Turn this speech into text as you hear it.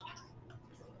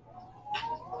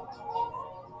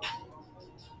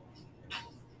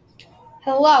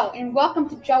Hello, and welcome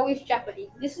to Joey's Jeopardy!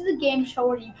 This is a game show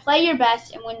where you play your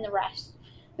best and win the rest.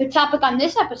 The topic on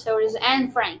this episode is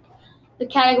Anne Frank. The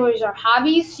categories are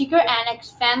hobbies, secret annex,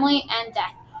 family, and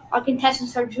death. Our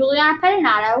contestants are Juliana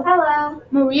Pettinato. Hello.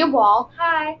 Maria Wall.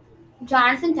 Hi.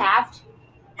 Jonathan Taft.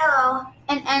 Hello.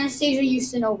 And Anastasia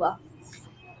Ustinova.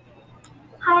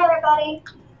 Hi, everybody.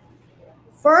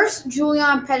 First,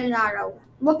 Juliana Pettinato.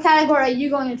 What category are you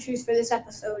going to choose for this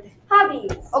episode?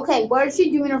 Hobbies. Okay, what did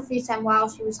she do in her free time while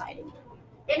she was hiding?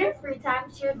 In her free time,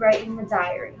 she would write in the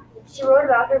diary. She wrote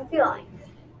about her feelings.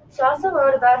 She also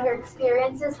wrote about her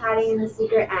experiences hiding in the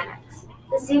secret annex.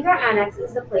 The secret annex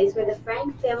is the place where the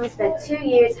Frank family spent 2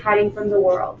 years hiding from the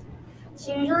world.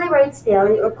 She usually writes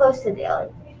daily or close to daily.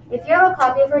 If you have a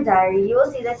copy of her diary, you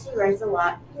will see that she writes a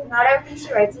lot. Not everything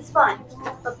she writes is fun,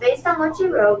 but based on what she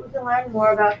wrote, you can learn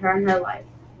more about her and her life.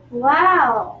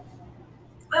 Wow!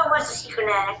 Where was the secret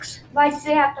annex? Why did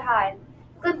they have to hide?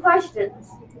 Good questions.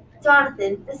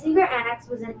 Jonathan, the secret annex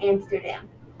was in Amsterdam.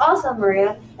 Also,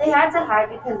 Maria, they had to hide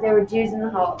because there were Jews in the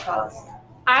Holocaust.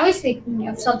 I was thinking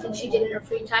of something she did in her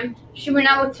free time. She went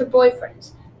out with her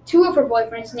boyfriends. 2 of her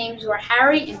boyfriends' names were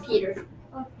Harry and Peter.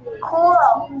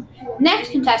 Cool.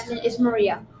 Next contestant is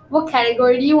Maria. What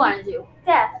category do you want to do?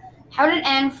 Death. How did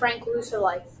Anne Frank lose her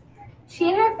life? She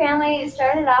and her family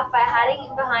started off by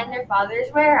hiding behind their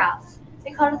father's warehouse.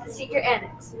 They called it the secret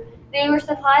annex. They were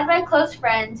supplied by close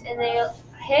friends, and they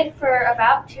hid for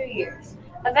about 2 years.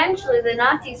 Eventually, the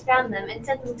Nazis found them and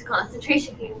sent them to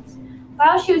concentration camps.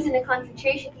 While she was in a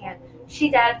concentration camp, she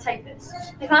died of typhus.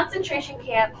 The concentration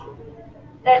camp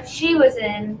that she was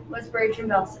in was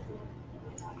Bergen-Belsen.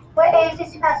 What age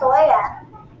did she pass away at?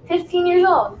 15 years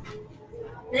old.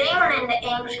 Did anyone in the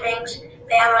Anne Frank's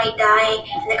family die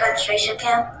in the concentration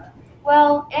camp?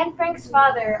 Well, Anne Frank's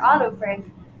father, Otto Frank,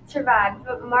 survived,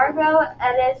 but Margot,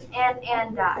 Edith, and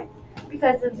Anne died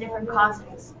because of different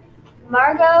causes.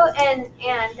 Margot and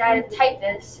Anne died of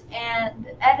typhus, and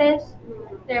Edith,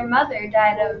 their mother,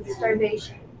 died of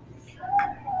starvation.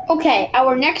 Okay,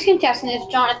 our next contestant is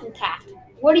Jonathan Taft.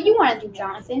 What do you want to do,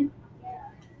 Jonathan?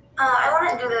 I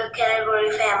want to do the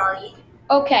category family.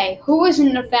 Okay, who was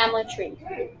in the family tree?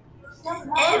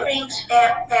 Anne Frank's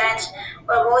parents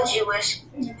were both Jewish.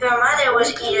 Her mother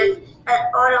was Edith,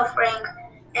 and Otto Frank,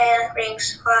 Anne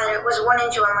Frank's father, was born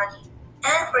in Germany.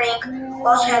 Anne Frank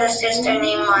also had a sister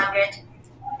named Margaret,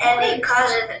 and a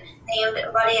cousin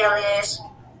named Buddy Elias.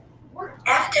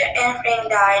 After Anne Frank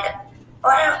died,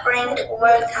 Otto Frank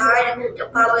worked hard to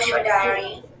publish her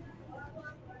diary.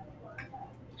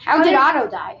 How did Otto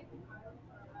die?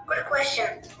 Good question.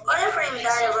 Otto Frank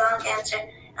died of lung cancer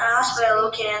in a hospital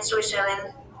located in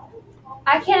Switzerland.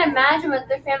 I can't imagine what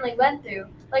their family went through,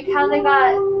 like how they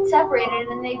got separated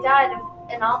and they died of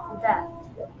an awful death.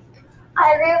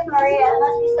 I agree with Maria. It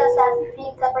must be so sad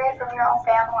being separated from your own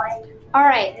family.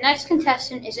 Alright, next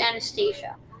contestant is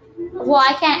Anastasia. Well,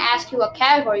 I can't ask you what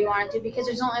category you want to do because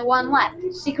there's only one left.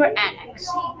 Secret annex.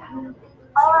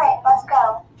 Alright, let's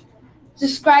go.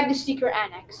 Describe the secret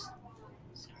annex.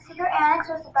 The secret annex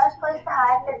was the best place to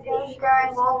hide for Jews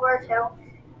during World War II.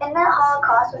 In the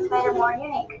Holocaust, which made it more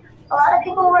unique. A lot of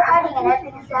people were hiding in it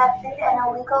because they had food and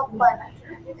illegal employment.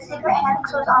 The secret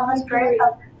annex was on the street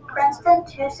of Princeton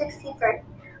 263.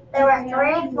 There were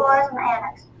 3 floors in the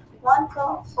annex. One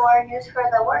floor used for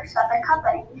the workshop and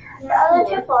company. The other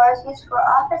 2 floors used for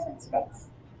office and space.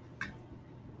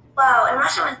 Wow, it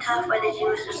must have been tough for the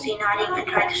Jews to stay hiding and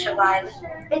try to survive.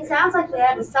 It sounds like they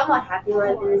had a somewhat happy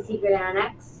life in the secret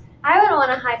annex. I wouldn't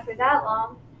want to hide for that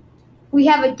long. We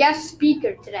have a guest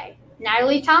speaker today,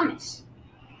 Natalie Thomas.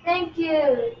 Thank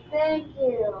you.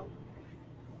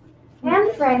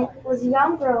 Anne Frank was a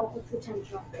young girl with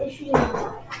potential, but she didn't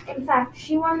die. In fact,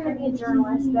 she wanted to be a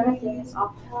journalist, then a famous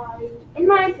author. In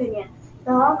my opinion,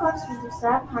 the Holocaust was a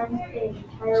sad time of the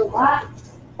entire world.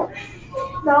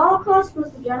 The Holocaust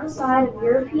was the genocide of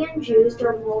European Jews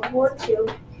during World War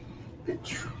II.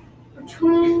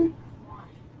 Between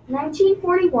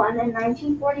 1941 and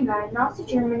 1949, Nazi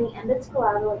Germany and its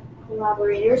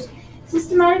collaborators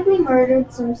systematically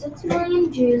murdered some 6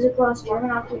 million Jews across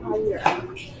German-occupied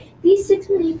Europe. These 6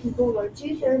 million people were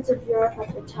 2/3 of Europe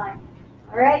at the time.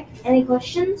 Alright, any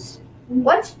questions?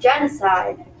 What's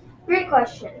genocide? Great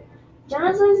question.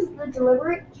 Genocide is the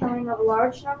deliberate killing of a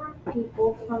large number of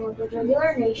people from a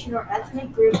particular nation or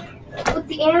ethnic group with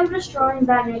the aim of destroying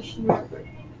that nation or group.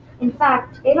 In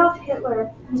fact, Adolf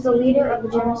Hitler was the leader of the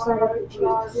genocide of the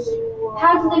Jews.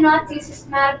 How did the Nazis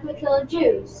systematically kill the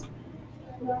Jews?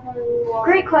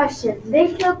 Great question.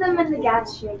 They killed them in the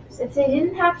gas chambers. If they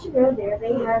didn't have to go there,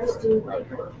 they had to do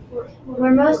labor, where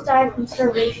most died from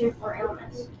starvation or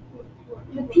illness.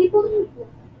 The people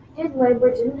His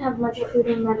labor didn't have much food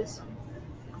and medicine.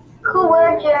 Who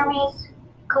were Jeremy's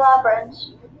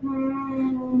collaborators?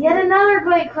 Yet another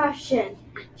great question.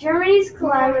 Germany's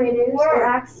collaborators, or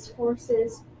Axis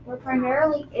forces, were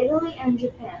primarily Italy and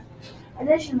Japan.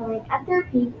 Additionally, at their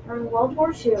peak during World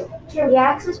War II, the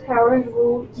Axis powers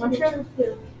ruled much of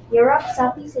Europe,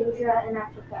 Southeast Asia, and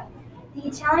Africa. The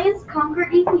Italians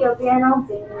conquered Ethiopia and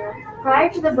Albania prior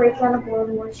to the breakdown of World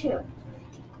War II.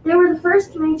 They were the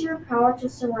first major power to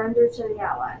surrender to the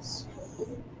Allies.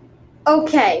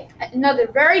 Okay, another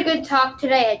very good talk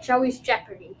today at Joey's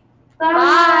Jeopardy!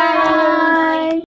 Bye.